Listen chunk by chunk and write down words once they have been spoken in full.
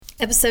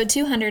Episode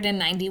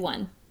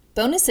 291,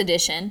 Bonus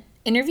Edition,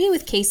 Interview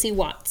with Casey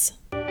Watts.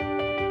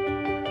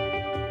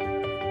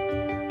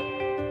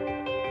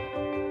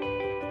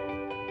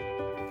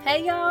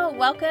 Hey y'all,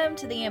 welcome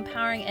to the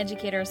Empowering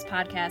Educators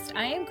podcast.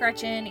 I am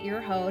Gretchen, your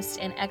host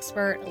and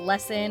expert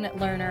lesson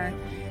learner.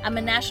 I'm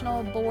a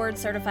national board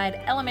certified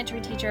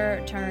elementary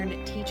teacher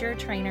turned teacher,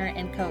 trainer,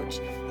 and coach.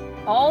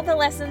 All the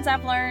lessons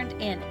I've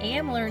learned and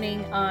am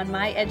learning on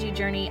my edgy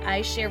journey,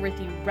 I share with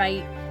you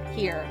right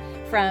here.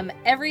 From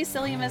every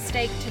silly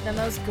mistake to the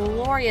most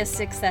glorious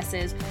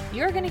successes,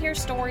 you're going to hear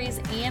stories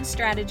and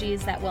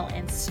strategies that will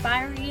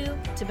inspire you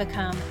to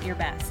become your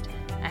best.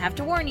 I have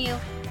to warn you,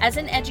 as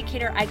an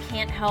educator, I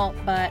can't help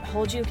but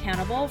hold you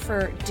accountable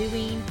for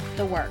doing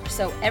the work.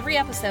 So every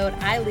episode,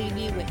 I leave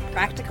you with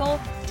practical,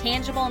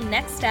 tangible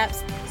next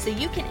steps so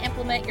you can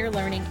implement your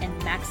learning and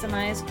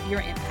maximize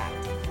your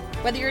impact.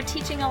 Whether you're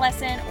teaching a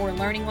lesson or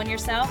learning one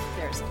yourself,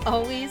 there's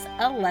always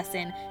a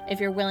lesson if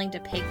you're willing to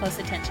pay close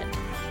attention.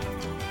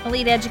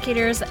 Elite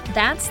educators,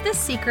 that's the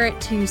secret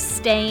to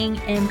staying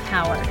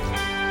empowered.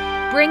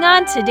 Bring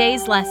on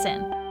today's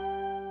lesson.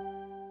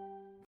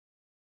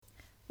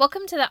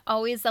 Welcome to the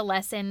Always a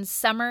Lesson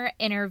Summer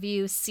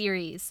Interview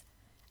Series.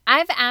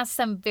 I've asked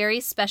some very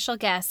special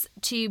guests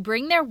to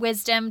bring their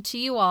wisdom to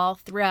you all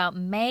throughout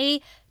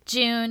May,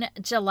 June,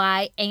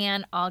 July,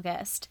 and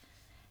August.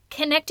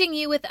 Connecting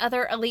you with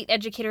other elite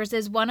educators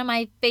is one of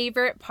my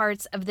favorite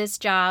parts of this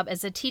job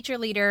as a teacher,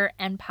 leader,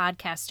 and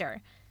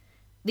podcaster.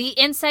 The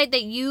insight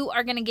that you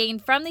are going to gain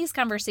from these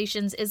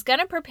conversations is going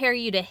to prepare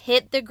you to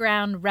hit the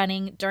ground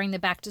running during the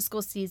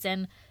back-to-school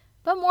season,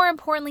 but more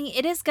importantly,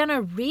 it is going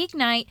to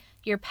reignite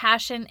your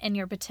passion and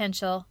your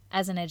potential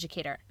as an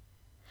educator.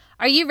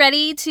 Are you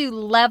ready to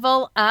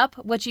level up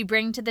what you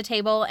bring to the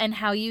table and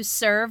how you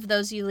serve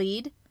those you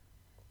lead?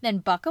 Then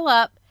buckle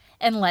up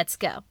and let's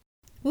go.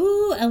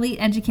 Ooh,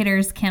 elite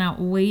educators, cannot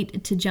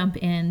wait to jump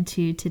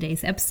into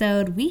today's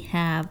episode. We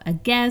have a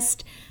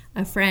guest,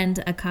 a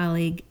friend, a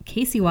colleague,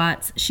 Casey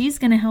Watts. She's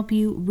going to help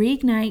you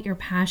reignite your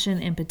passion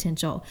and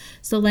potential.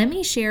 So let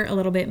me share a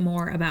little bit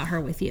more about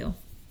her with you.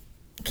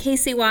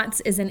 Casey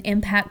Watts is an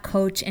impact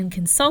coach and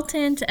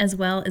consultant, as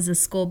well as a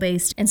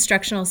school-based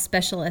instructional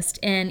specialist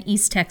in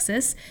East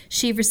Texas.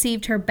 She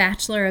received her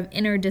Bachelor of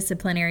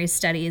Interdisciplinary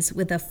Studies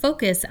with a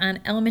focus on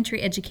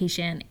elementary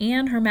education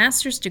and her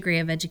Master's degree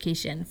of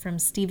Education from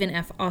Stephen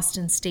F.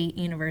 Austin State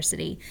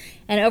University.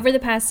 And over the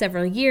past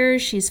several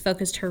years, she's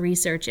focused her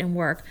research and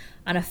work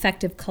on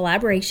effective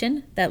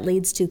collaboration that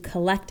leads to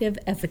collective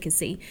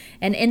efficacy.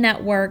 And in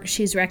that work,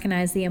 she's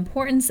recognized the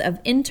importance of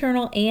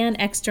internal and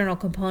external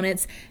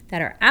components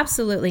that are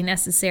absolutely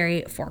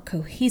necessary for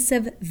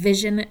cohesive,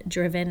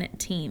 vision-driven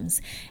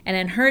teams. And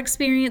in her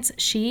experience,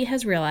 she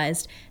has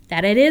realized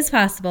that it is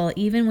possible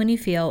even when you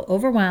feel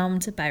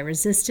overwhelmed by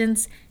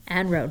resistance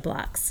and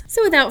roadblocks.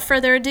 So without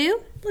further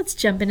ado, let's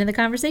jump into the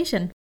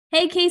conversation.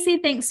 Hey, Casey,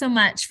 thanks so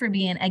much for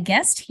being a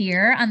guest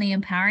here on the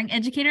Empowering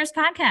Educators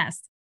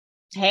podcast.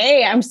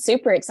 Hey, I'm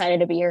super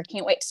excited to be here.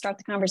 Can't wait to start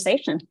the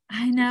conversation.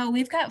 I know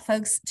we've got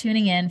folks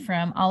tuning in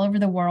from all over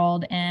the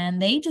world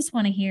and they just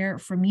want to hear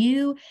from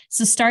you.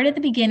 So start at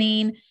the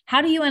beginning.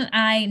 How do you and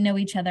I know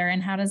each other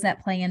and how does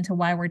that play into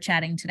why we're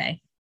chatting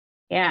today?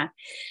 Yeah.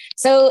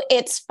 So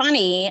it's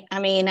funny. I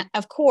mean,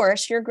 of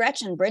course, you're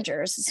Gretchen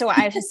Bridgers. So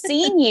I've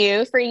seen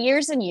you for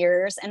years and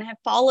years and have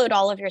followed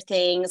all of your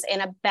things.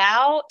 And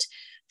about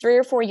 3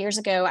 or 4 years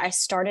ago, I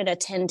started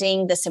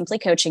attending the Simply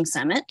Coaching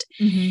Summit.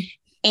 Mm-hmm.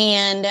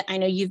 And I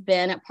know you've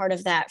been a part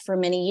of that for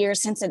many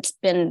years since it's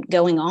been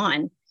going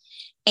on.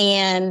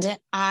 And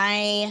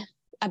I,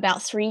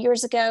 about 3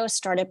 years ago,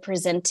 started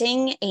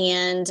presenting.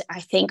 And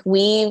I think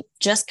we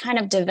just kind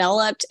of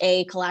developed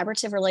a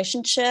collaborative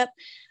relationship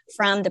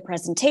from the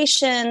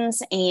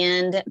presentations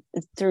and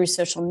through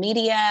social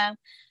media.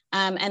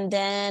 And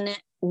then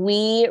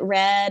we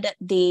read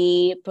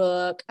the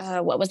book.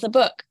 What was the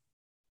book?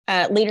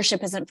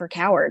 Leadership Isn't for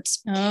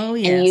Cowards. Oh,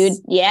 yes.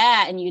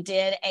 And you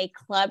did a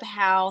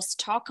Clubhouse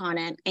talk on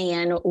it,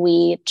 and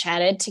we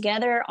chatted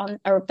together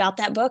about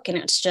that book, and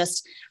it's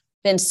just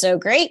been so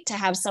great to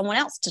have someone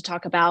else to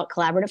talk about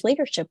collaborative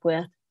leadership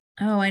with.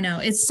 Oh, I know.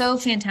 It's so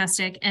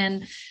fantastic.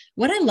 And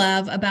what I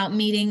love about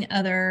meeting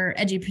other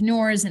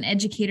edupreneurs and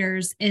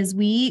educators is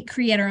we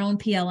create our own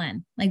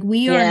PLN. Like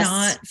we are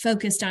not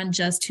focused on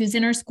just who's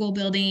in our school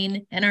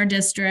building, in our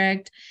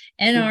district,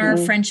 in our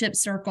friendship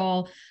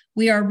circle.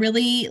 We are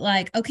really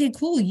like, okay,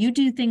 cool. You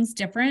do things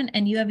different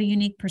and you have a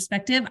unique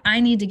perspective. I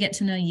need to get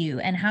to know you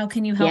and how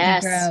can you help me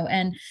grow?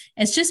 And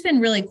it's just been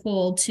really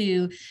cool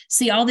to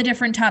see all the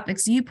different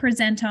topics you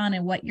present on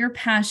and what your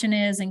passion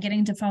is and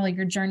getting to follow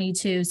your journey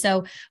too.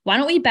 So why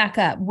don't we back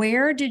up?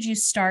 Where did you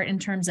start in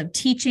terms of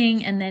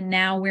teaching? And then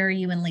now where are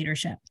you in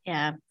leadership?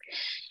 Yeah.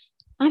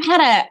 I've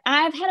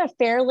had a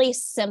fairly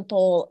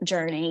simple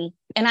journey,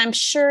 and I'm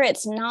sure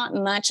it's not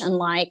much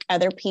unlike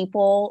other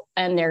people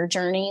and their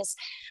journeys,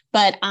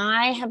 but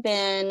I have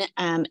been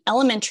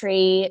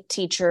elementary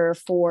teacher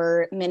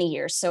for many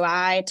years. So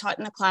I taught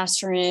in the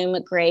classroom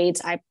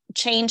grades. I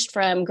changed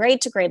from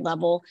grade to grade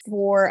level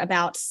for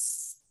about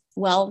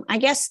well, I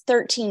guess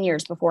 13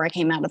 years before I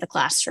came out of the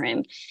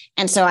classroom.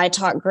 And so I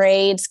taught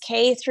grades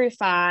K through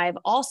 5,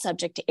 all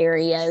subject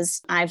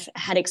areas. I've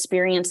had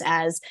experience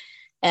as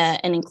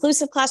an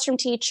inclusive classroom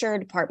teacher,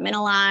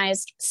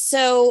 departmentalized.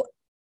 So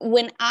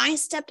when I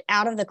stepped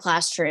out of the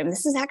classroom,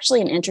 this is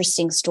actually an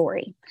interesting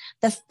story.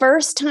 The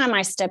first time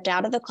I stepped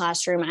out of the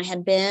classroom, I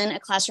had been a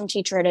classroom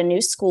teacher at a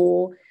new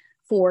school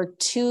for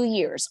 2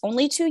 years,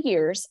 only 2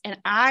 years. And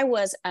I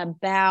was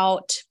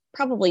about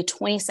probably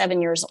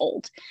 27 years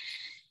old.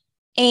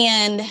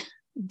 And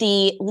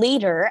the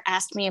leader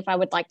asked me if I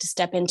would like to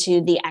step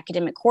into the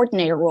academic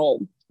coordinator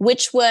role,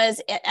 which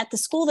was at the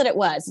school that it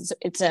was.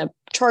 It's a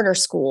charter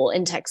school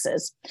in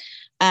Texas,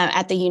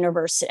 at the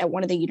university, at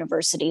one of the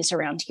universities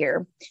around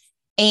here.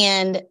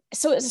 And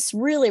so it's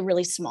really,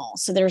 really small.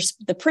 So there's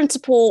the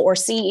principal or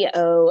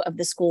CEO of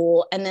the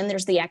school, and then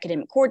there's the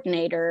academic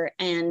coordinator.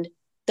 And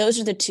those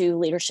are the two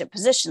leadership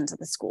positions at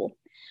the school.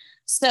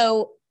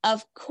 So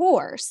of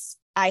course,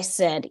 I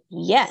said,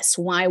 yes,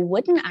 why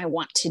wouldn't I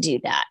want to do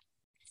that?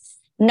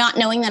 Not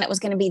knowing that it was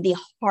going to be the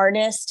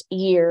hardest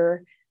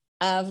year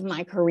of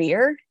my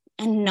career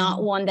and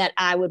not one that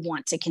I would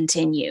want to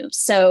continue.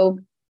 So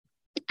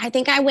I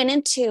think I went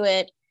into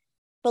it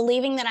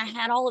believing that I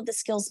had all of the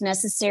skills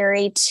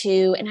necessary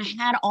to, and I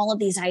had all of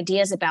these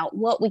ideas about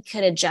what we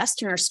could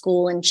adjust in our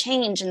school and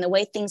change and the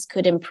way things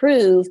could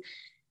improve,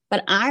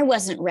 but I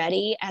wasn't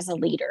ready as a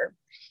leader.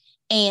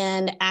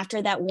 And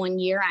after that 1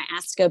 year, I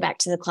asked to go back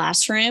to the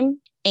classroom,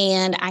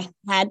 and I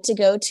had to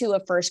go to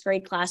a first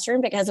grade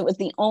classroom because it was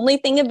the only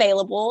thing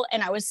available.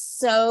 And I was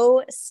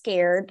so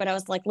scared, but I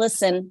was like,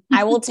 listen,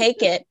 I will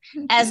take it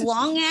as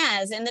long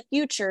as in the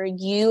future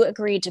you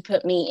agreed to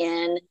put me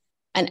in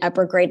an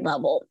upper grade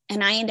level.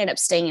 And I ended up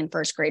staying in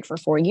first grade for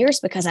 4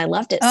 years because I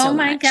loved it so much. Oh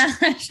my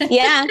gosh.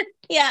 Yeah.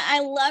 I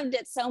loved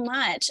it so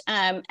much.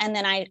 And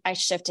then I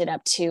shifted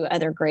up to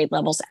other grade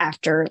levels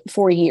after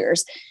 4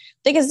 years.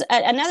 Because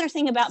another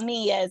thing about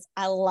me is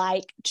I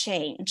like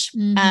change.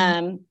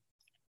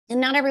 And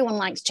not everyone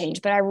likes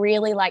change, but I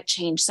really like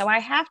change. So I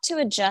have to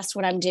adjust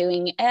what I'm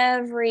doing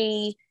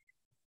every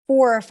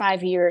 4 or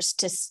 5 years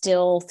to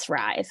still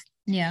thrive.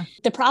 Yeah.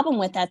 The problem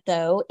with that,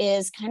 though,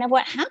 is kind of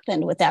what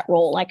happened with that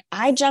role. Like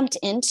I jumped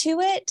into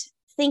it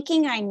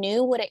thinking I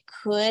knew what it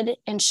could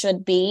and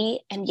should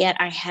be. And yet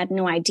I had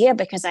no idea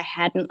because I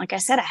hadn't, like I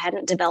said, I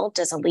hadn't developed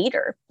as a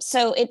leader.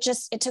 So it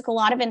took a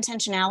lot of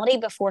intentionality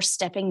before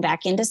stepping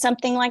back into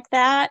something like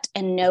that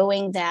and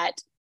knowing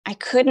that I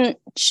couldn't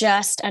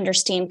just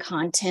understand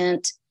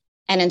content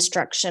and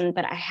instruction,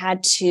 but I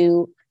had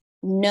to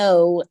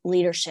know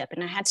leadership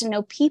and I had to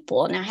know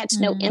people and I had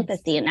to know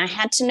empathy and I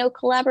had to know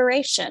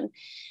collaboration.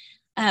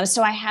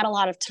 So I had a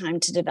lot of time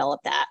to develop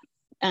that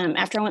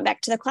after I went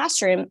back to the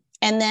classroom.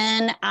 And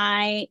then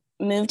I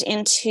moved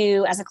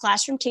into, as a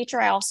classroom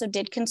teacher, I also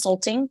did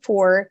consulting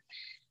for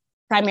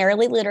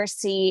primarily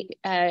literacy,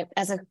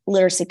 as a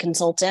literacy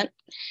consultant.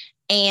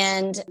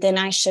 And then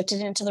I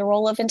shifted into the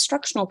role of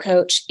instructional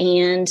coach.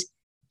 And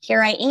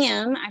here I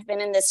am. I've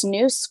been in this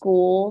new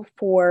school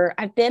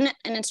I've been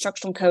an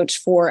instructional coach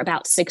for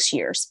about 6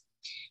 years.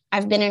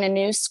 I've been in a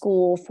new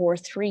school for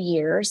 3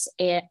 years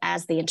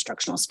as the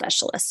instructional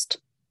specialist.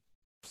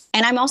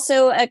 And I'm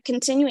also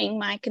continuing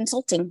my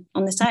consulting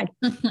on the side.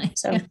 Oh my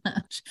so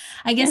gosh.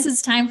 I guess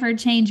it's time for a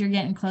change. You're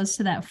getting close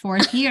to that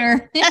 4th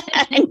year.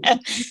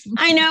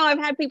 I know. I've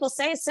had people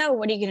say, so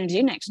what are you going to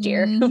do next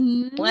year?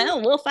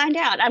 Well, we'll find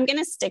out. I'm going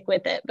to stick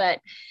with it. But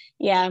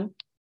yeah.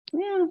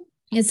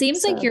 It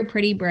seems like you're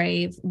pretty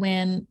brave.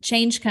 When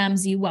change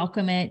comes, you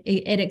welcome it.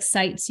 It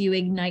excites you,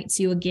 ignites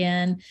you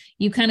again.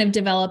 You kind of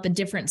develop a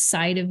different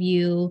side of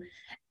you.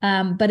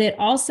 But it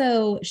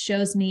also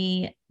shows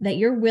me that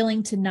you're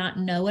willing to not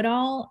know it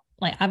all.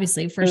 Like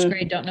obviously first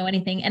grade, don't know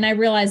anything. And I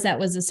realized that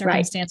was a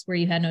circumstance where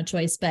you had no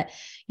choice, but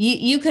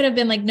you could have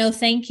been like, no,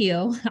 thank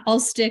you. I'll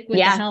stick with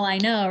the hell I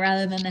know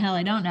rather than the hell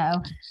I don't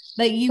know.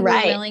 But you were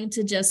willing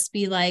to just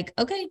be like,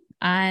 okay,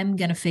 I'm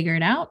going to figure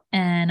it out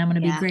and I'm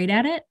going to be great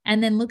at it.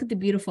 And then look at the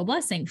beautiful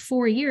blessing,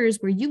 4 years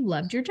where you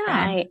loved your job.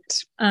 Right.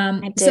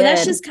 So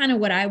that's just kind of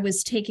what I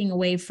was taking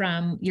away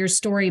from your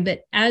story.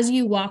 But as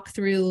you walk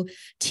through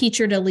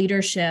teacher to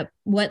leadership,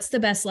 what's the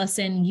best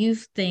lesson you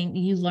think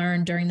you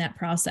learned during that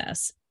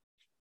process?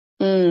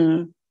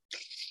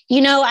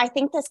 I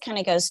think this kind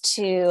of goes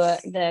to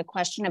the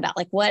question about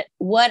like what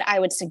I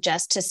would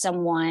suggest to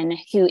someone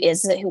who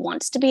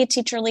wants to be a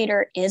teacher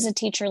leader, is a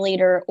teacher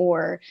leader,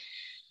 or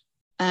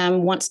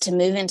wants to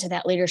move into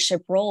that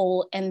leadership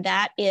role. And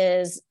that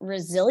is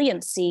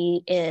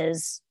resiliency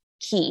is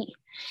key.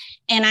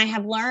 And I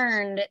have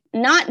learned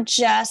not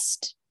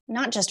just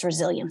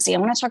resiliency. I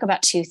want to talk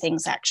about two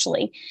things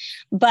actually.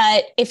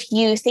 But if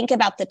you think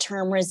about the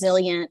term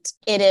resilient,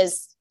 it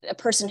is a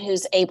person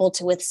who's able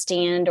to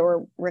withstand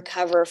or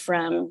recover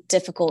from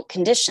difficult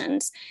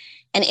conditions.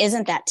 And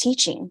isn't that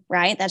teaching,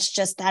 right?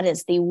 That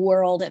is the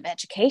world of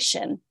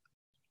education.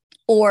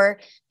 Or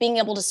being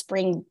able to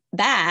spring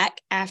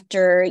back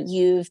after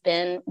you've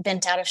been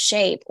bent out of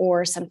shape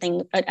or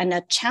something,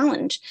 a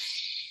challenge.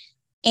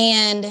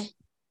 And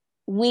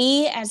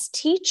we as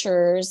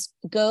teachers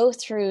go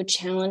through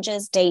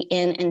challenges day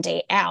in and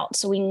day out.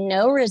 So we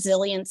know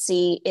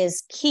resiliency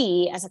is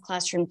key as a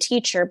classroom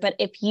teacher, but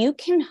if you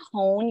can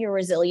hone your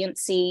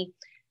resiliency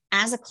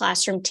as a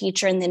classroom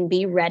teacher and then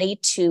be ready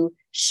to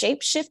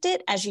shape shift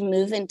it as you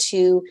move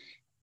into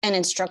an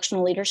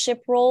instructional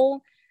leadership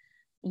role,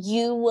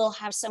 you will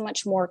have so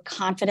much more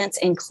confidence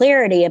and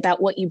clarity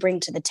about what you bring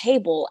to the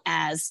table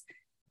as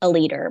a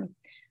leader.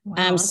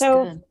 Wow,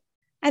 so good.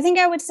 I think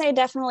I would say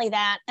definitely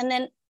that. And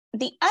then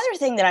the other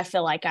thing that I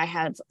feel like I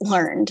have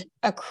learned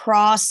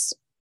across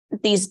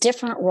these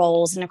different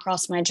roles and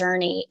across my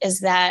journey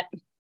is that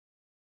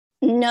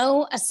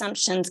no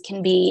assumptions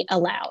can be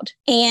allowed.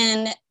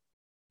 And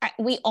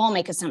we all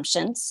make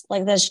assumptions,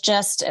 like that's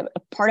just a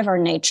part of our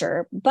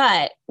nature,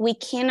 but we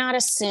cannot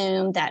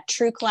assume that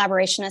true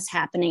collaboration is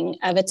happening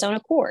of its own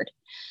accord.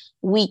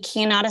 We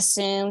cannot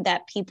assume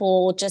that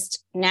people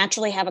just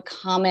naturally have a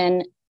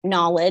common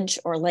knowledge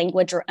or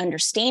language or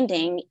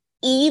understanding,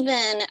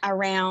 even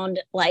around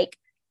like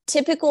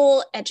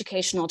typical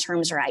educational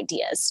terms or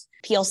ideas.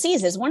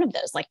 PLCs is one of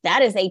those. Like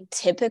that is a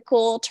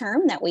typical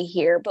term that we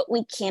hear, but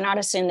we cannot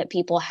assume that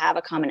people have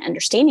a common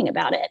understanding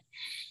about it.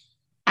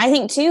 I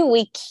think too,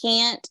 we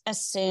can't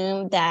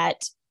assume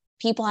that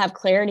people have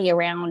clarity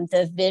around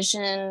the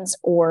visions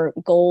or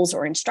goals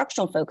or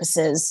instructional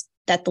focuses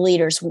that the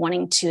leader's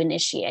wanting to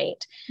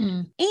initiate.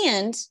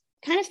 And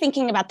kind of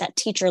thinking about that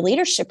teacher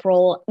leadership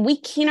role, we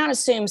cannot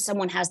assume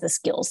someone has the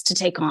skills to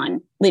take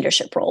on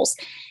leadership roles.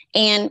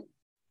 And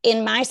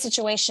in my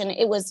situation,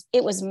 it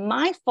was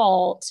my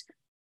fault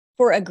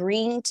for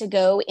agreeing to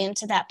go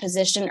into that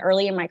position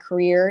early in my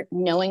career,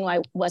 knowing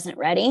I wasn't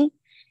ready.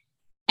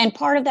 And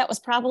part of that was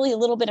probably a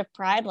little bit of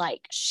pride,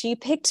 like she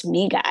picked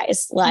me,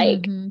 guys.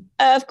 Like,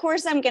 of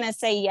course, I'm going to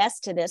say yes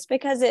to this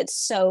because it's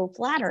so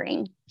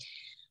flattering.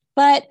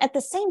 But at the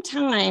same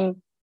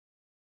time,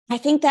 I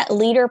think that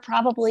leader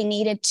probably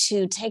needed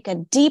to take a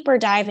deeper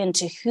dive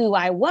into who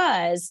I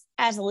was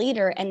as a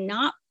leader and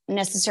not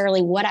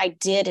necessarily what I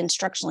did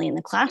instructionally in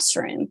the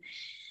classroom,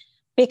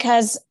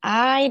 because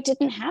I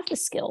didn't have the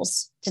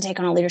skills to take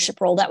on a leadership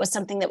role. That was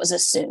something that was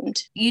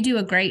assumed. You do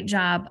a great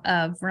job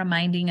of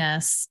reminding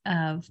us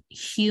of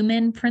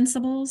human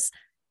principles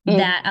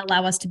that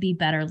allow us to be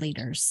better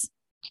leaders.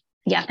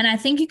 Yeah. And I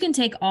think you can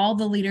take all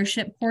the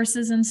leadership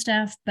courses and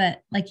stuff,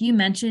 but like you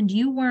mentioned,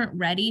 you weren't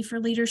ready for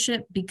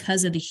leadership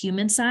because of the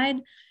human side.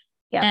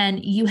 Yeah.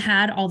 And you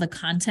had all the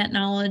content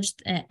knowledge,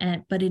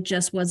 but it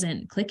just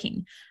wasn't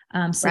clicking.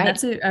 So right.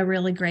 That's a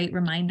really great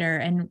reminder.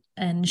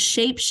 And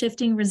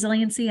shape-shifting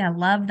resiliency, I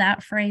love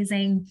that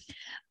phrasing.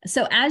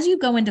 So as you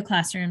go into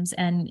classrooms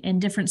and in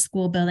different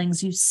school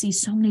buildings, you see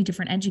so many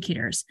different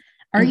educators.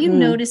 Are you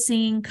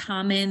noticing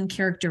common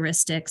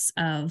characteristics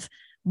of,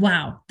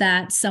 wow,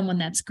 that's someone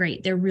that's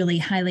great, they're really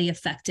highly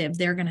effective,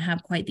 they're going to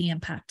have quite the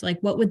impact? Like,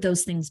 what would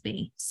those things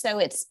be? So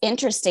it's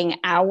interesting.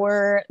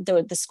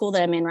 The school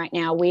that I'm in right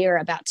now, we are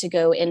about to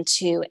go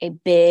into a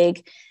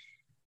big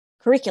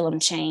curriculum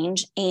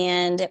change,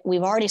 and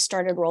we've already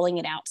started rolling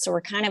it out. So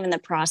we're kind of in the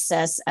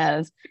process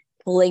of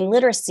pulling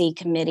literacy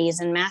committees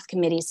and math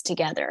committees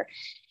together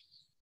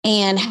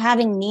and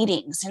having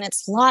meetings. And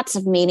it's lots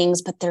of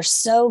meetings, but they're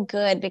so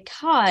good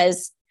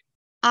because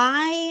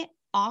I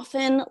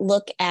often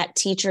look at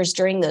teachers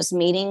during those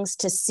meetings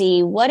to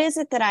see what is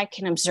it that I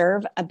can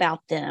observe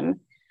about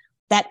them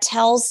that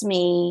tells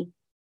me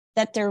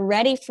that they're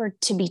ready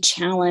to be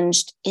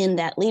challenged in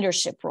that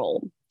leadership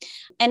role.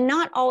 And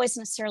not always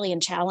necessarily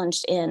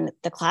challenged in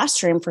the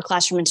classroom for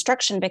classroom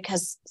instruction,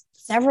 because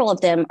several of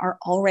them are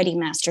already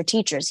master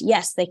teachers.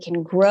 Yes, they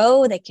can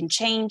grow, they can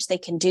change, they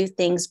can do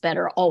things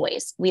better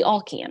always. We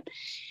all can.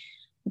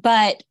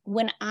 But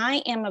when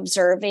I am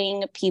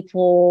observing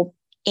people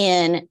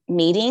in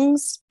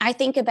meetings, I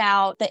think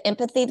about the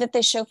empathy that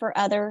they show for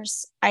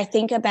others. I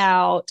think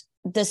about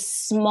the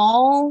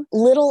small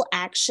little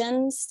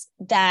actions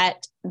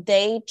that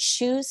they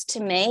choose to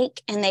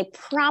make, and they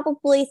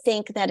probably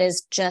think that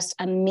is just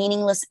a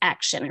meaningless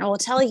action. And I will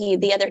tell you,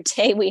 the other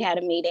day we had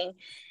a meeting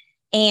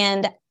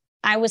and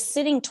I was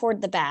sitting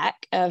toward the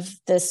back of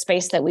the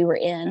space that we were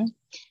in,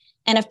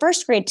 and a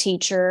first grade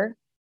teacher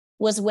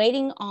was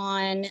waiting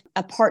on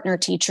a partner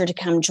teacher to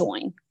come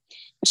join.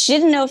 She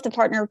didn't know if the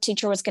partner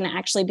teacher was going to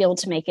actually be able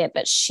to make it,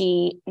 but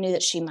she knew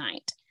that she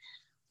might.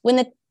 When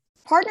the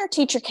partner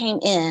teacher came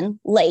in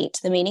late,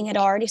 the meeting had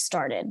already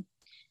started.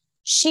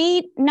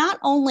 She not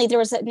only, there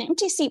was an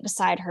empty seat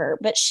beside her,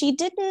 but she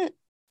didn't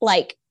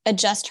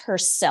adjust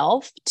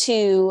herself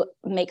to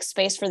make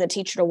space for the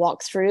teacher to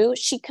walk through.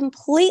 She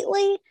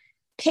completely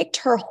picked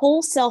her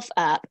whole self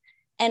up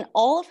and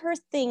all of her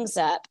things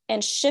up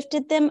and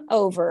shifted them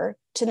over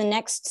to the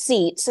next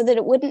seat so that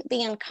it wouldn't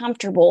be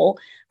uncomfortable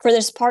for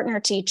this partner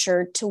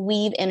teacher to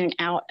weave in and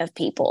out of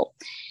people.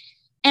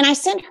 And I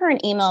sent her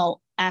an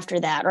email after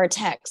that, or a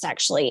text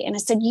actually. And I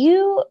said,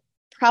 you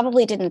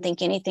probably didn't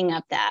think anything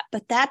of that,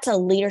 but that's a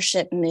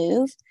leadership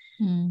move.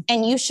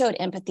 And you showed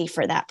empathy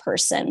for that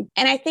person.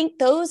 And I think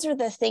those are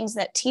the things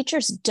that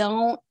teachers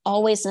don't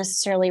always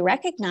necessarily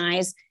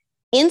recognize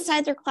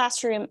inside their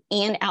classroom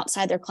and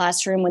outside their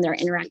classroom when they're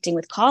interacting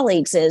with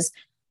colleagues is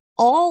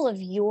all of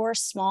your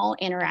small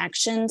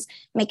interactions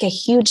make a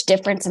huge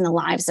difference in the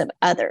lives of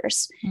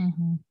others.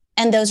 Mm-hmm.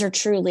 And those are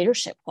true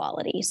leadership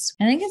qualities.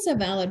 I think it's a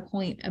valid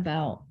point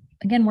about,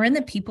 again, we're in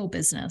the people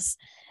business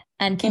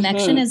and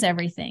connection is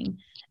everything.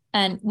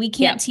 And we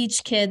can't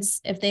teach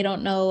kids if they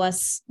don't know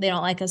us, they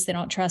don't like us, they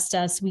don't trust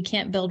us. We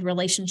can't build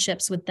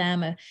relationships with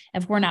them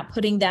if we're not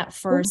putting that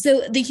first.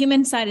 So the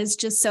human side is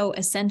just so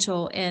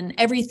essential in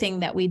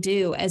everything that we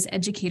do as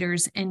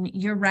educators. And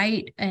you're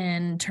right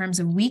in terms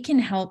of we can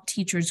help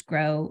teachers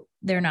grow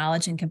their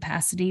knowledge and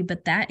capacity,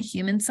 but that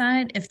human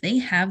side, if they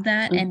have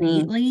that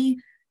innately,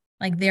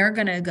 like they're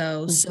going to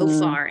go so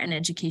far in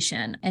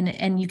education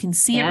and you can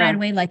see it right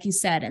away, like you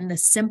said, and the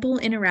simple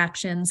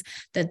interactions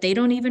that they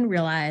don't even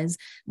realize,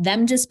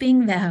 them just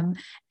being them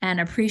and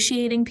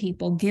appreciating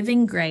people,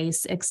 giving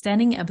grace,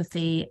 extending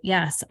empathy.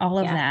 Yes, all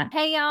of that.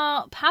 Hey,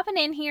 y'all, popping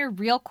in here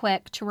real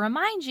quick to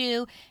remind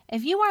you,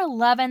 if you are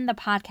loving the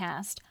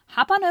podcast,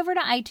 hop on over to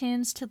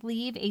iTunes to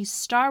leave a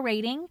star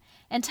rating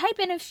and type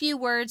in a few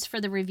words for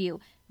the review.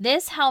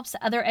 This helps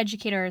other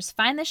educators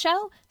find the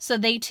show so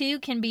they too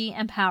can be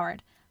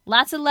empowered.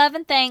 Lots of love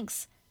and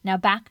thanks. Now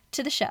back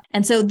to the show.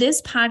 And so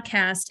this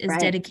podcast is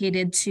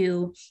dedicated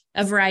to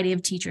a variety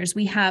of teachers.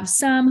 We have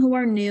some who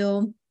are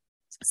new,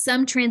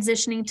 some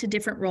transitioning to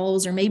different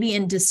roles, or maybe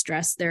in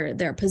distress,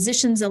 their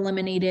positions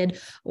eliminated,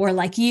 or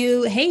like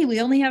you, hey,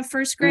 we only have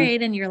first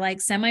grade and you're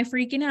like semi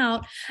freaking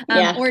out,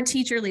 or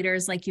teacher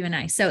leaders like you and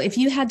I. So if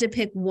you had to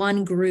pick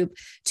one group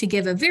to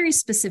give a very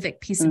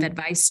specific piece of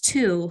advice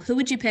to, who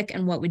would you pick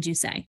and what would you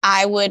say?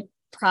 I would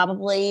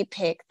probably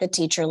pick the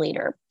teacher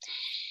leader.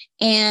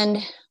 And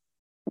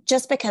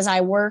just because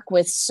I work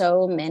with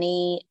so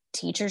many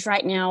teachers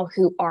right now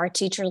who are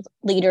teacher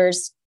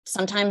leaders,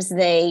 sometimes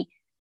they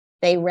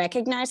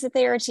recognize that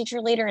they are a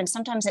teacher leader, and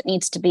sometimes it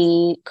needs to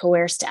be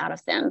coerced out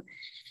of them.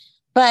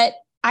 But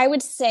I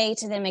would say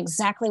to them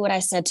exactly what I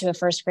said to a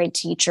first grade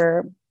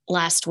teacher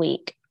last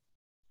week.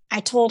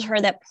 I told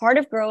her that part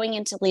of growing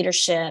into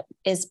leadership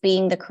is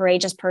being the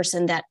courageous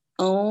person that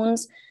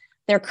owns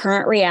their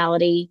current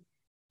reality,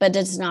 but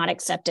does not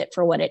accept it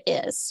for what it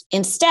is.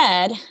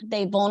 Instead,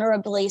 they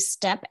vulnerably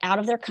step out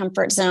of their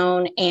comfort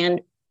zone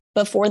and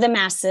before the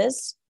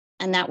masses,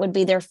 and that would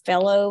be their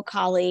fellow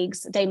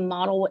colleagues, they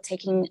model what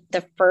taking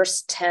the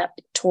first step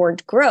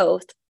toward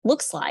growth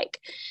looks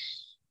like.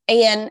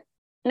 And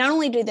not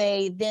only do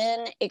they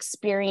then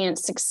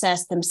experience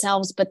success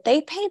themselves, but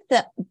they pave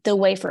the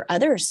way for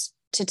others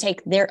to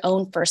take their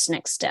own first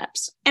next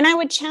steps. And I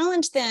would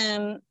challenge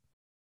them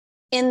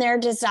in their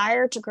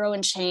desire to grow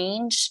and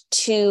change,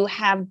 to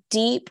have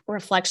deep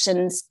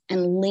reflections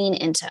and lean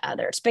into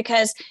others,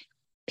 because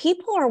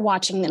people are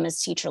watching them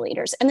as teacher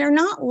leaders and they're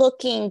not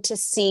looking to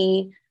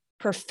see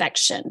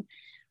perfection.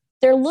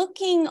 They're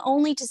looking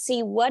only to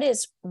see what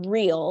is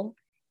real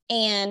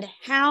and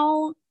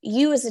how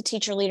you as a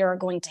teacher leader are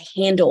going to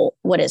handle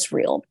what is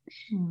real.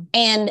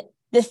 And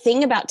the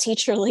thing about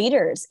teacher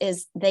leaders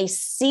is they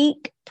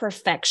seek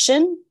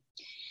perfection.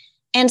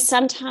 And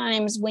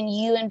sometimes when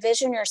you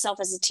envision yourself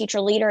as a teacher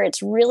leader,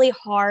 it's really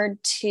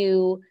hard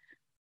to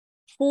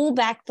pull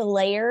back the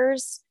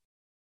layers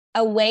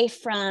away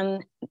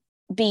from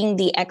being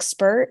the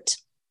expert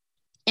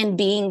and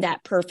being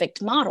that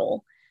perfect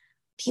model.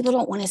 People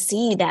don't want to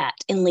see that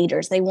in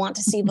leaders. They want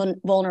to see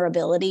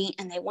vulnerability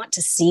and they want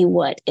to see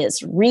what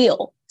is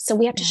real. So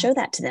we have to show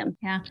that to them.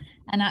 Yeah.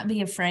 And not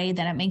be afraid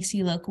that it makes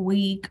you look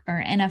weak or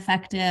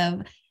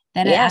ineffective,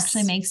 that it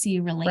actually makes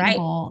you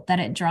relatable, that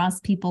it draws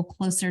people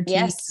closer to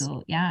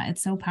you. Yeah,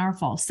 it's so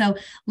powerful. So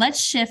let's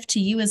shift to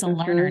you as a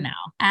learner now.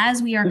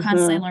 As we are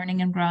constantly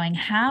learning and growing,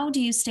 how do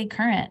you stay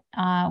current?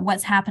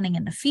 What's happening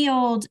in the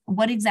field?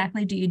 What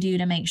exactly do you do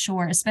to make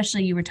sure,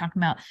 especially you were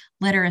talking about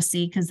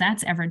literacy, because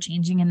that's ever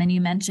changing. And then you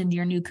mentioned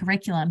your new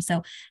curriculum.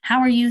 So how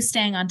are you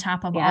staying on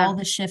top of all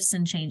the shifts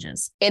and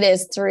changes? It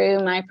is through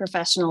my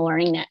professional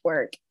learning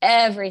network.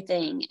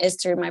 Everything is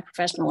through my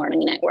professional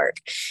learning network.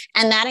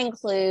 And that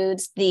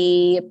includes the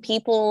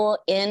people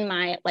in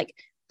my,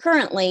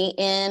 currently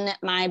in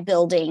my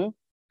building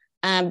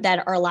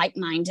that are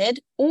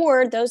like-minded,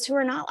 or those who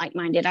are not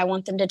like-minded. I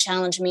want them to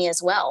challenge me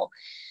as well,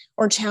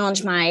 or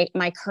challenge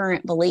my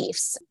current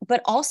beliefs,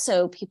 but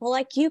also people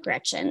like you,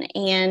 Gretchen.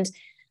 And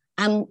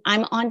I'm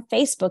on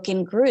Facebook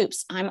in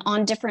groups. I'm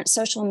on different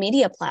social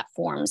media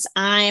platforms.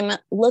 I'm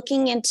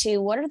looking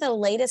into what are the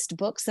latest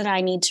books that I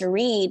need to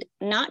read,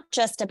 not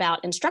just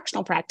about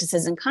instructional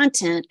practices and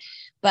content,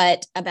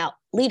 but about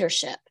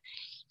leadership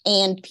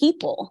and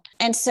people.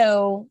 And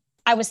so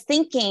I was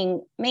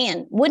thinking,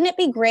 man, wouldn't it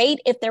be great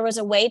if there was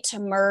a way to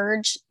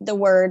merge the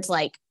words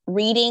like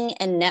reading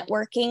and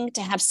networking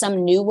to have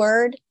some new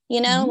word,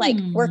 Like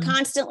we're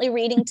constantly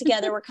reading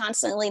together, we're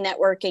constantly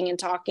networking and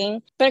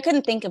talking, but I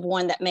couldn't think of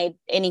one that made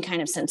any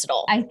kind of sense at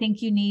all. I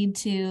think you need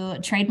to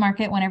trademark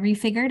it whenever you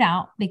figure it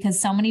out, because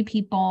so many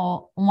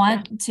people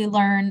want to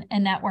learn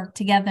and network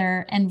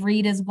together, and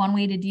Read is one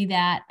way to do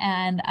that.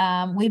 And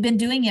we've been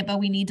doing it, but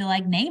we need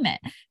to name it,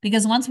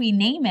 because once we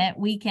name it,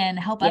 we can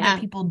help other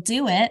people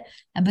do it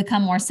and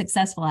become more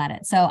successful at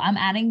it. So I'm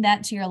adding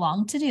that to your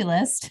long to-do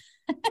list.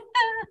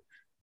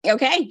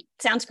 Okay.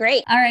 Sounds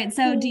great. All right.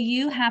 So do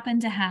you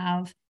happen to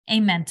have a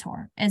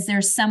mentor? Is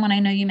there someone, I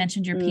know you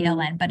mentioned your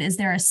PLN, but is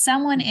there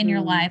someone in your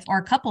life, or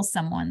a couple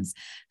someones,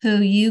 who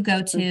you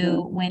go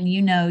to when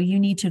you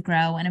need to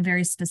grow in a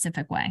very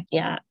specific way?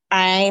 Yeah.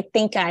 I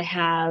think I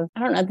have, I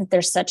don't know that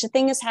there's such a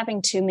thing as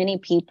having too many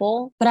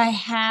people, but I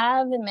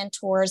have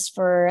mentors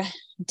for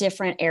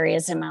different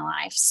areas in my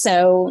life.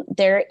 So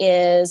there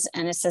is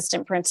an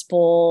assistant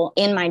principal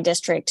in my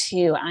district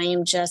who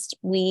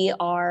we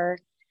are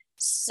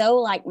so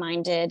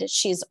like-minded.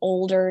 She's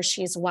older,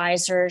 she's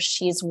wiser,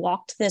 she's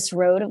walked this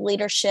road of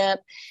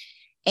leadership.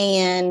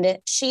 And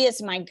she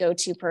is my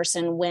go-to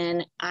person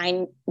when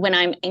I'm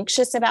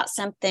anxious about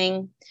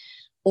something,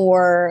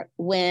 or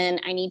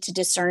when I need to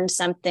discern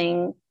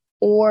something,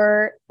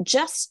 or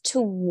just to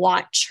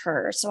watch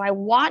her. So I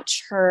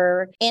watch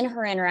her in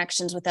her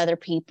interactions with other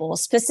people,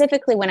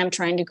 specifically when I'm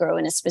trying to grow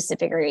in a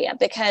specific area,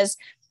 because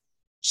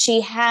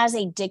she has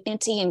a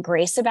dignity and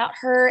grace about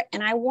her.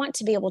 And I want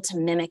to be able to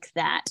mimic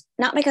that,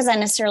 not because I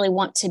necessarily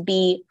want to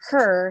be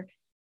her,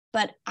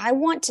 but I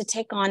want to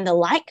take on the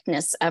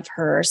likeness of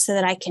her so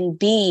that I can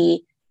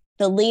be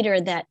the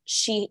leader that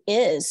she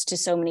is to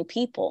so many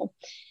people.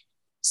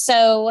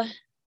 So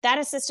that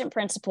assistant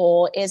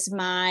principal is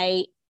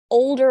my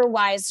older,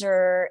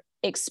 wiser,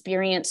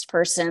 experienced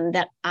person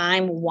that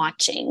I'm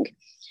watching.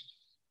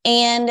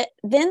 And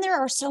then there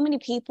are so many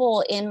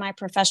people in my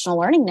professional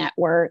learning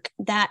network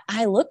that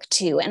I look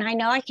to, and I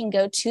know I can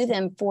go to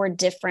them for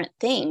different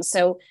things.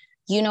 So,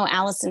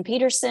 Allison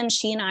Peterson,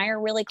 she and I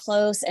are really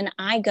close, and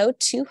I go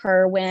to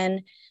her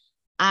when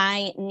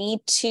I need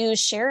to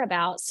share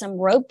about some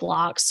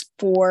roadblocks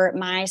for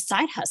my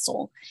side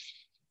hustle.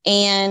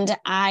 And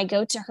I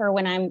go to her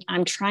when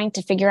I'm trying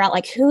to figure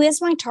out who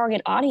is my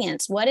target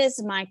audience? What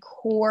is my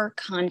core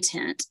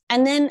content?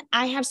 And then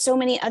I have so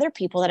many other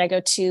people that I go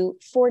to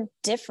for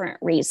different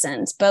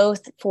reasons,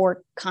 both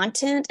for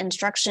content,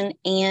 instruction,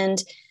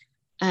 and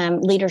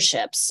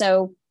leadership.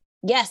 So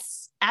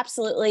yes,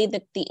 absolutely.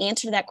 The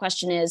answer to that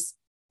question is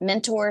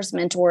mentors,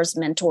 mentors,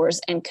 mentors,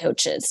 and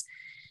coaches,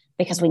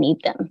 because we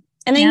need them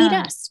and they need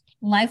us.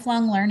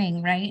 Lifelong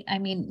learning, right? I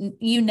mean,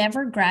 you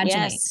never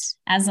graduate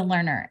as a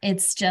learner.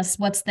 It's just,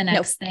 what's the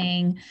next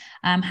thing?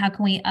 How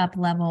can we up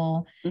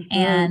level?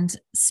 And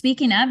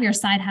speaking of your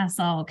side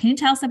hustle, can you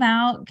tell us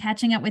about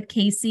catching up with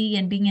Casey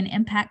and being an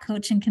impact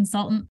coach and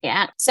consultant?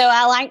 Yeah. So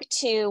I like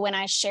to, when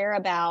I share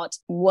about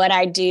what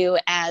I do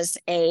as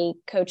a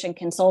coach and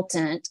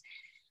consultant,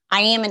 I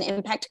am an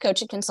impact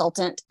coach and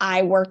consultant.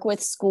 I work with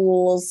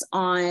schools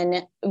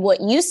on what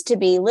used to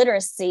be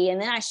literacy, and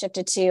then I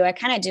shifted to, I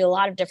kind of do a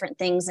lot of different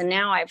things. And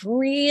now I've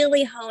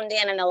really honed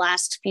in the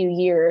last few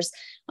years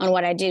on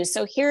what I do.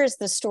 So here's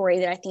the story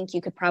that I think you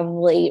could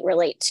probably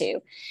relate to.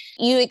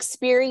 You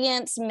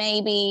experience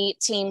maybe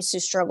teams who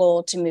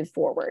struggle to move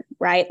forward,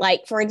 right?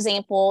 Like, for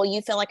example,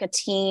 you feel like a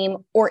team,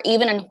 or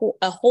even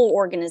a whole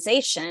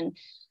organization,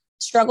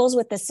 struggles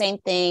with the same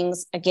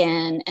things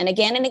again and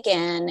again and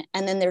again,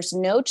 and then there's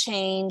no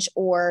change,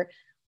 or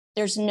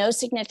there's no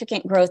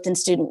significant growth in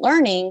student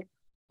learning,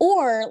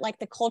 or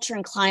the culture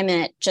and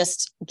climate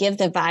just give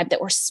the vibe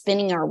that we're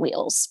spinning our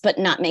wheels but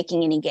not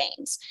making any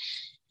gains.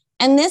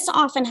 And this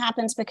often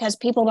happens because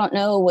people don't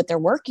know what they're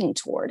working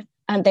toward.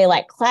 They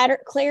lack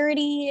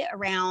clarity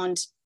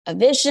around a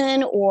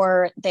vision,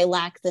 or they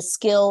lack the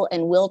skill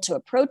and will to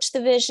approach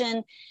the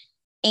vision.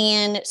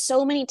 And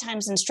so many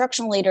times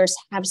instructional leaders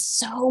have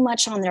so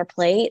much on their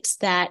plates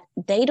that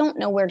they don't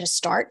know where to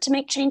start to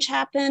make change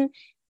happen.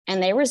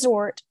 And they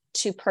resort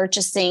to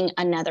purchasing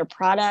another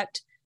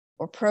product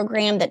or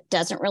program that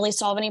doesn't really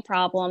solve any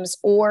problems,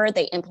 or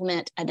they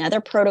implement another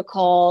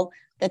protocol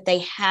that they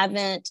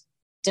haven't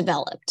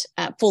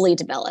fully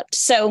developed.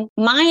 So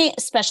my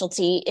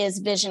specialty is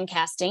vision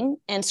casting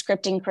and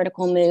scripting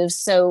critical moves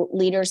so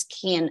leaders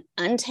can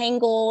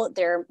untangle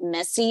their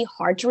messy,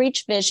 hard to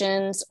reach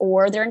visions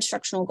or their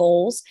instructional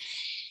goals.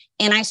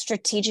 And I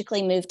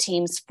strategically move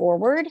teams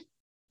forward,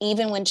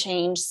 even when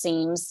change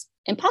seems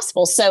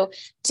impossible. So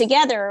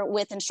together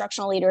with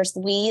instructional leaders,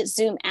 we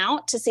zoom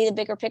out to see the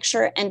bigger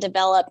picture and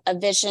develop a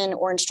vision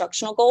or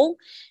instructional goal.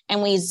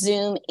 And we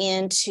zoom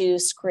in to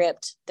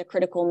script the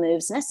critical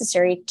moves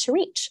necessary to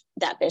reach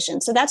that vision.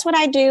 So that's what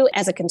I do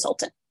as a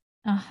consultant.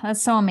 Oh,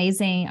 that's so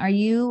amazing. Are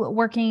you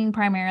working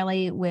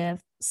primarily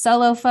with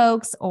solo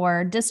folks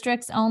or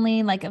districts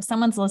only? Like, if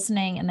someone's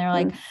listening and they're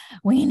like,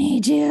 we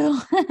need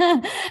you,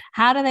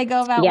 how do they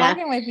go about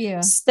working with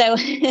you? So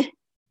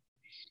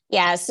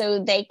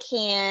they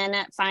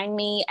can find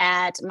me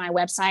at my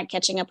website,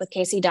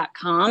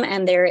 catchingupwithcasey.com.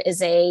 And there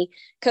is a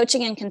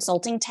coaching and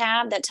consulting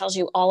tab that tells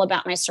you all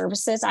about my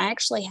services. I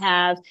actually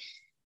have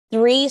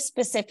 3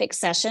 specific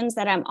sessions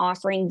that I'm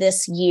offering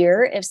this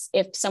year.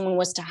 If someone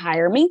was to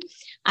hire me,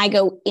 I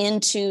go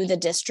into the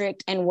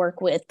district and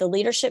work with the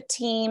leadership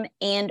team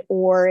and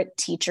or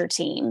teacher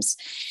teams.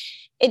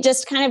 It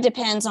just kind of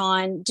depends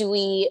on,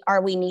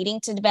 are we needing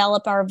to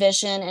develop our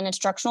vision and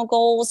instructional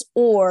goals,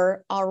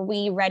 or are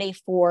we ready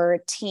for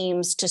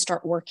teams to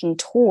start working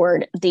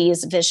toward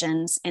these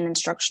visions and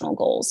instructional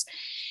goals?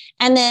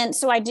 And then,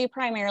 so I do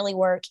primarily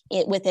work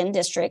within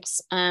districts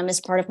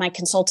as part of my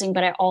consulting,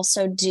 but I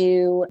also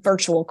do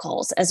virtual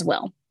calls as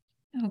well.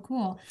 Oh,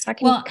 cool. So I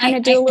can kind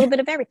of do a little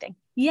bit of everything.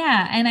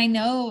 Yeah. And I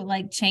know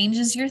like change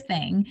is your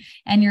thing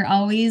and you're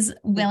always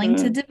willing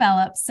to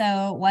develop.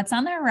 So what's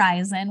on the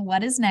horizon?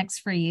 What is next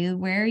for you?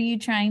 Where are you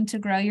trying to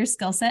grow your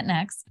skill set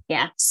next?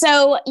 Yeah.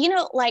 So,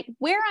 like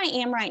where I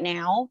am right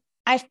now,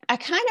 I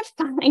kind of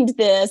find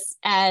this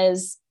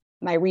as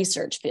my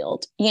research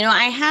field.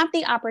 I have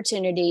the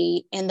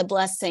opportunity and the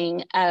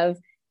blessing of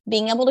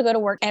being able to go to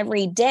work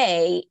every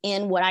day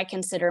in what I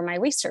consider my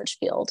research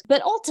field.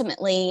 But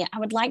ultimately, I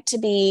would like to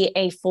be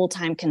a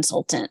full-time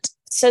consultant.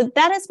 So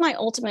that is my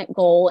ultimate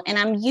goal. And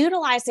I'm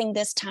utilizing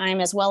this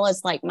time as well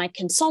as like my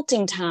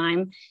consulting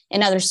time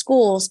in other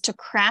schools to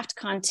craft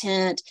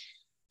content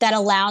that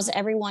allows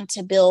everyone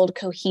to build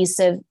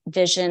cohesive,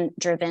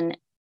 vision-driven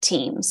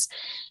teams.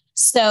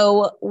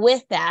 So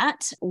with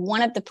that,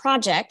 one of the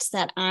projects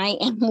that I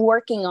am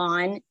working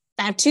on,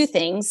 I have 2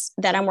 things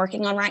that I'm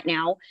working on right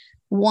now.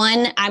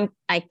 One,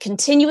 I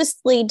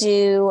continuously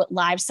do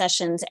live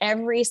sessions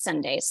every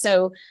Sunday.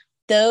 So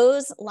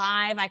those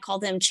live, I call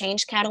them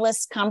Change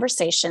Catalyst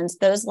conversations.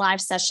 Those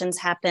live sessions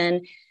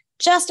happen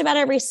just about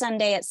every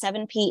Sunday at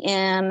 7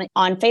 p.m.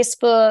 on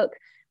Facebook,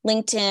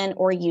 LinkedIn,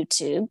 or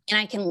YouTube. And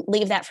I can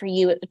leave that for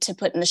you to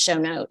put in the show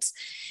notes.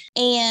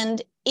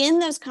 And in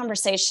those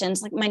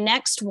conversations, like my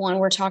next one,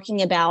 we're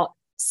talking about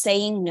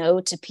saying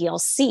no to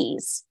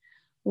PLCs,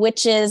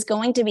 which is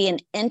going to be an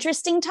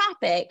interesting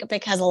topic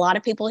because a lot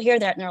of people hear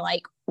that and they're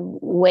like,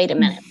 wait a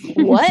minute,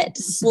 what?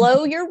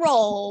 Slow your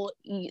roll.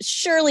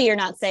 Surely you're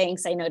not saying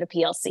say no to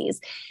PLCs.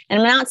 And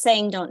I'm not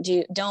saying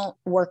don't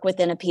work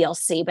within a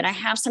PLC, but I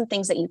have some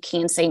things that you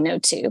can say no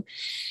to.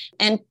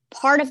 And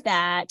part of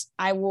that,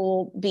 I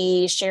will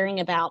be sharing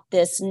about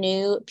this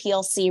new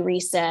PLC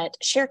Reset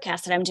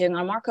Sharecast that I'm doing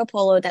on Marco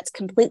Polo that's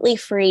completely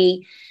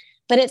free,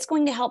 but it's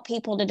going to help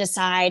people to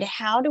decide,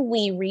 how do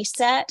we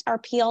reset our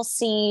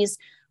PLCs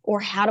or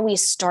how do we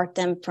start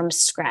them from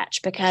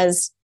scratch?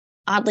 Because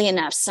oddly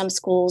enough, some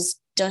schools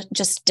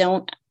just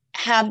don't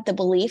have the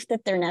belief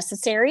that they're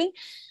necessary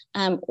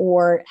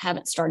or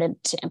haven't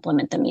started to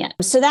implement them yet.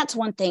 So that's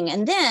one thing.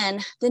 And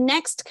then the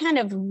next kind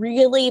of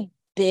really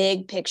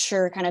big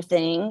picture kind of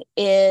thing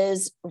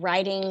is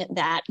writing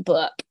that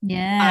book.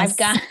 Yes.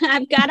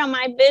 I've got on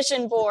my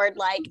vision board,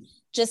 like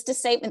just a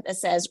statement that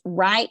says,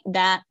 write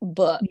that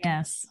book.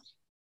 Yes.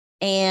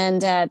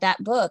 And that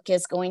book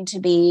is going to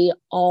be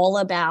all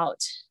about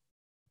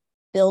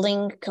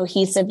building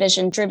cohesive,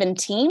 vision-driven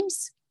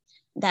teams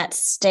that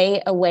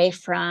stay away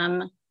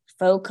from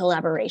faux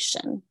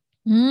collaboration.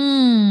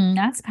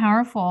 That's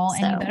powerful.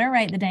 And you better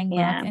write the dang book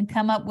and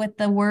come up with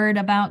the word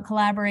about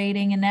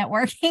collaborating and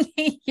networking.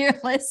 Your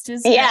list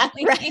is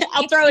right.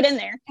 I'll throw it in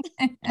there.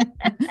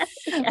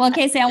 Well,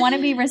 Casey, I want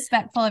to be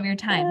respectful of your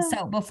time.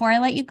 So before I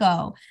let you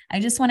go, I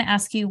just want to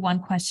ask you one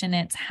question.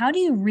 It's, how do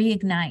you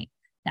reignite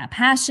that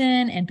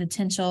passion and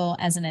potential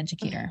as an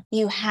educator?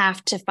 You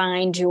have to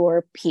find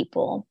your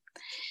people.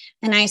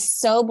 And I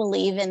so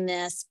believe in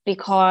this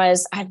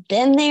because I've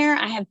been there.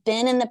 I have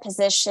been in the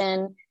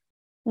position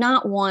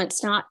not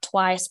once, not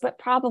twice, but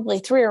probably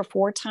 3 or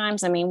 4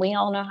 times. I mean, we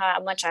all know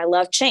how much I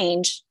love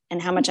change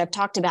and how much I've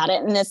talked about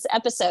it in this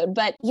episode.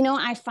 But,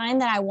 I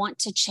find that I want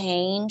to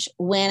change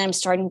when I'm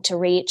starting to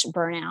reach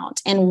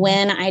burnout and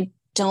when I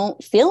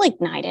don't feel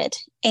ignited.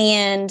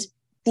 And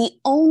the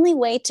only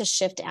way to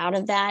shift out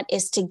of that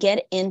is to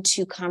get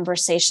into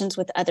conversations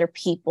with other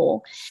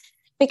people,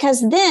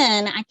 because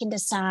then I can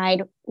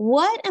decide,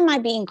 what am I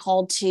being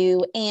called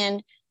to?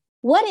 And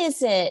what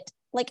is it?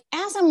 Like,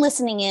 as I'm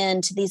listening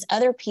in to these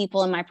other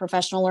people in my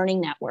professional learning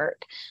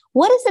network,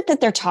 what is it that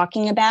they're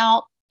talking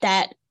about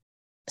that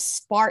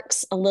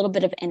sparks a little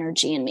bit of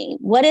energy in me?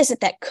 What is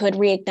it that could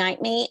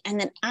reignite me? And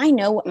then I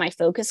know what my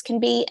focus can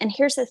be. And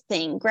here's the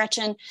thing,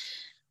 Gretchen,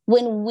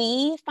 when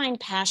we find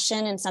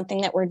passion in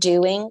something that we're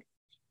doing,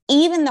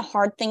 even the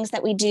hard things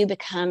that we do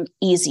become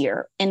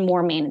easier and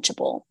more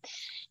manageable.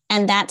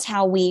 And that's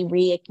how we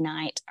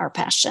reignite our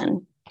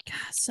passion.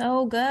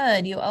 So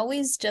good. You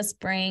always just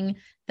bring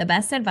the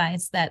best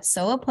advice that's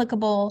so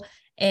applicable.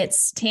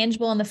 It's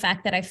tangible in the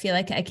fact that I feel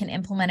like I can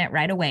implement it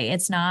right away.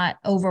 It's not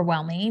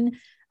overwhelming.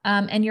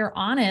 And you're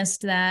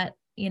honest that,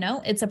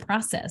 it's a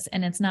process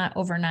and it's not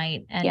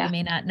overnight and you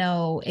may not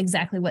know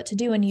exactly what to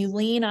do. And you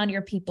lean on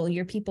your people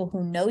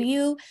who know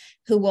you,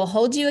 who will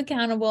hold you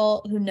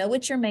accountable, who know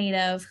what you're made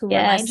of, who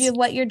remind you of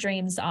what your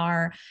dreams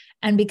are.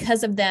 And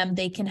because of them,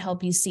 they can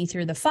help you see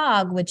through the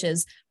fog, which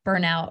is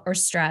burnout or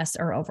stress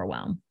or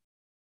overwhelm.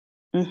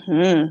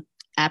 Mm-hmm.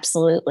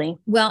 Absolutely.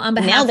 Well, on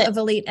behalf of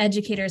Elite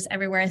Educators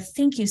everywhere,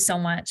 thank you so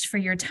much for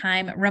your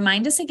time.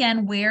 Remind us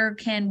again, where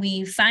can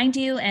we find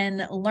you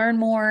and learn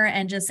more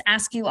and just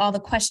ask you all the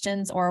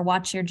questions or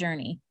watch your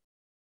journey?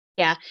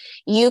 Yeah,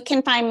 you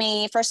can find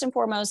me first and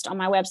foremost on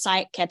my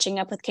website,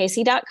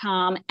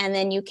 catchingupwithkc.com. And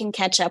then you can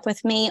catch up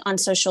with me on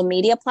social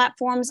media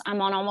platforms.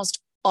 I'm on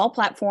almost all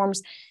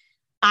platforms.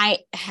 I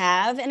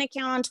have an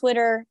account on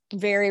Twitter.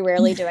 Very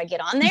rarely do I get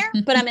on there,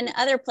 but I'm in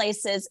other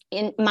places.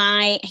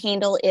 My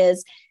handle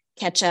is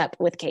Catch Up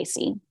with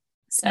Casey.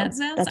 So that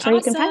sounds that's awesome. Where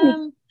you can find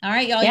me. All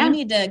right, y'all, you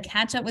need to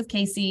catch up with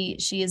Casey.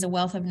 She is a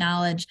wealth of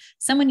knowledge,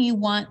 someone you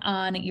want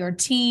on your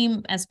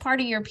team as part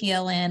of your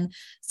PLN.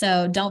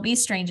 So don't be a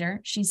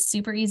stranger. She's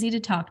super easy to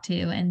talk to,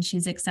 and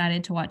she's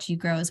excited to watch you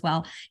grow as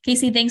well.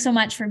 Casey, thanks so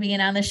much for being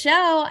on the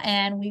show,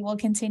 and we will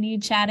continue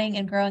chatting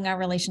and growing our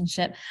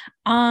relationship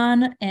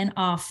on and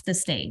off the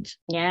stage.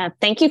 Yeah,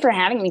 thank you for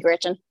having me,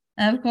 Gretchen.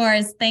 Of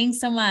course.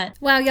 Thanks so much.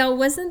 Wow, y'all,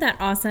 wasn't that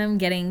awesome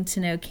getting to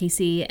know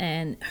Casey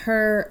and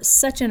her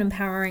such an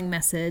empowering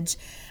message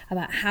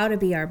about how to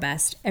be our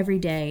best every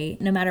day,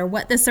 no matter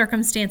what the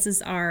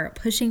circumstances are,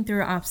 pushing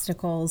through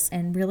obstacles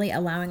and really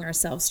allowing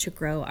ourselves to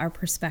grow our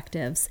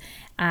perspectives.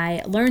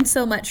 I learned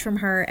so much from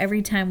her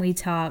every time we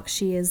talk.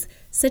 She is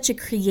such a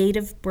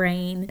creative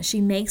brain. She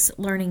makes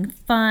learning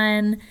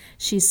fun.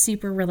 She's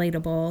super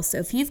relatable. So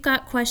if you've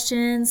got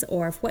questions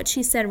or if what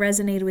she said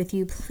resonated with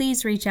you,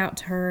 please reach out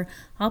to her.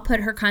 I'll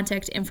put her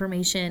contact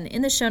information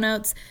in the show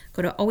notes.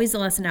 Go to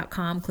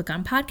alwaysathelesson.com, click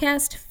on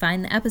podcast,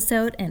 find the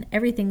episode, and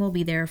everything will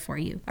be there for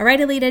you. All right,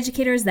 Elite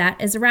Educators,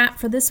 that is a wrap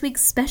for this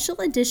week's special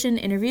edition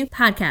interview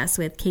podcast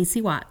with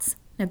Casey Watts.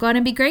 Now go out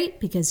and be great,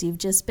 because you've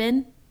just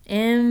been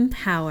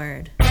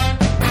empowered.